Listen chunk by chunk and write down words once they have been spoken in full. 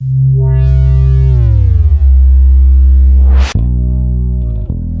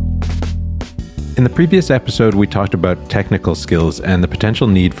In the previous episode, we talked about technical skills and the potential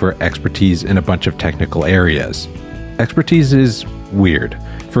need for expertise in a bunch of technical areas. Expertise is weird.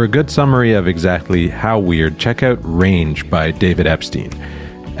 For a good summary of exactly how weird, check out Range by David Epstein.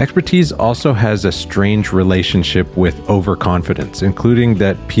 Expertise also has a strange relationship with overconfidence, including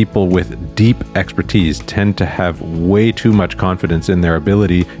that people with deep expertise tend to have way too much confidence in their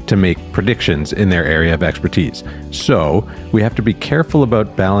ability to make predictions in their area of expertise. So, we have to be careful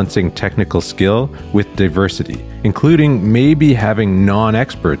about balancing technical skill with diversity, including maybe having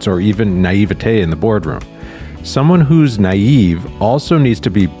non-experts or even naivete in the boardroom. Someone who's naive also needs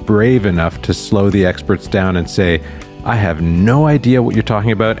to be brave enough to slow the experts down and say, I have no idea what you're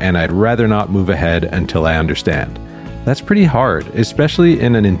talking about, and I'd rather not move ahead until I understand. That's pretty hard, especially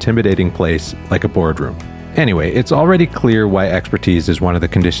in an intimidating place like a boardroom. Anyway, it's already clear why expertise is one of the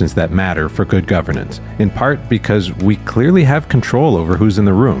conditions that matter for good governance, in part because we clearly have control over who's in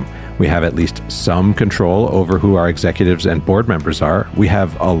the room. We have at least some control over who our executives and board members are. We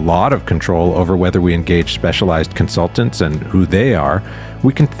have a lot of control over whether we engage specialized consultants and who they are.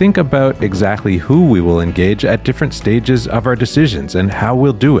 We can think about exactly who we will engage at different stages of our decisions and how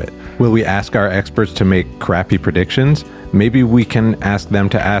we'll do it. Will we ask our experts to make crappy predictions? Maybe we can ask them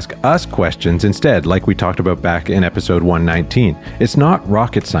to ask us questions instead, like we talked about back in episode 119. It's not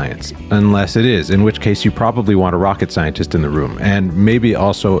rocket science, unless it is, in which case you probably want a rocket scientist in the room, and maybe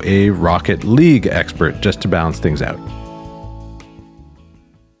also a Rocket League expert just to balance things out.